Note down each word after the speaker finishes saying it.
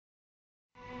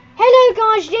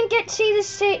guys, you didn't get to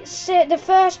see the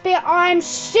first bit. I'm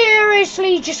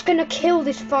seriously just gonna kill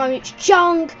this phone. It's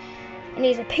junk and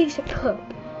it's a piece of poop.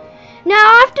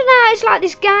 Now after that, it's like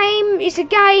this game. It's a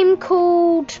game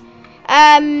called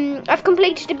I've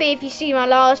completed a bit if you see my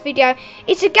last video.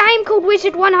 It's a game called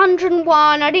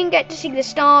City101. I didn't get to see the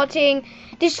starting.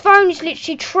 This phone is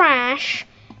literally trash.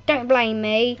 Don't blame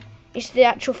me. It's the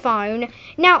actual phone.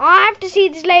 Now I have to see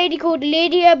this lady called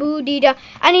Lydia Boudida,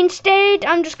 and instead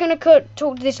I'm just gonna talk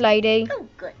to this lady. Oh,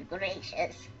 good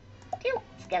gracious! Two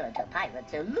skeletal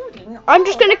pirates are looting. I'm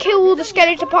just gonna kill all the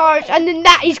skeletal pirates, and then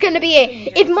that is gonna be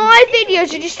it. If my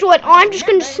videos are destroyed, I'm just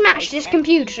gonna smash this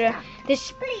computer,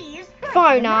 this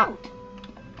phone up.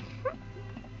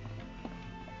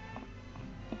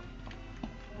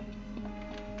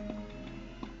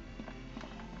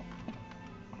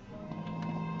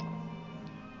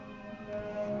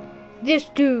 This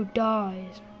dude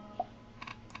dies.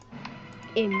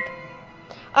 Imp.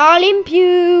 I'll imp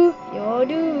you. You're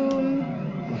doomed.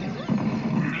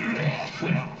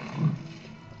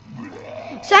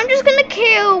 So I'm just gonna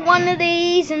kill one of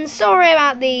these, and sorry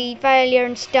about the failure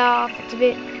and stuff. It's a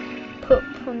bit poop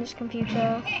on this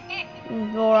computer.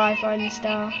 Or iPhone and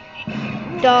stuff.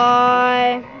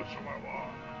 Die.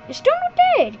 You're still not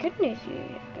dead. Goodness, you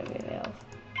got a bit of health.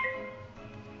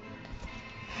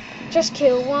 Just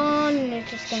kill one, and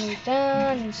it's just gonna be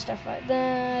done, and stuff like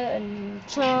that, and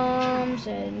charms,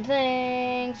 and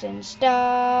things, and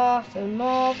stuff, and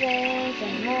more things,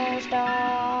 and more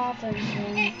stuff, and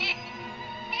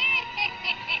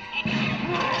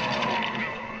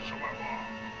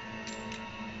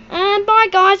bye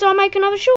guys, I'll make another short.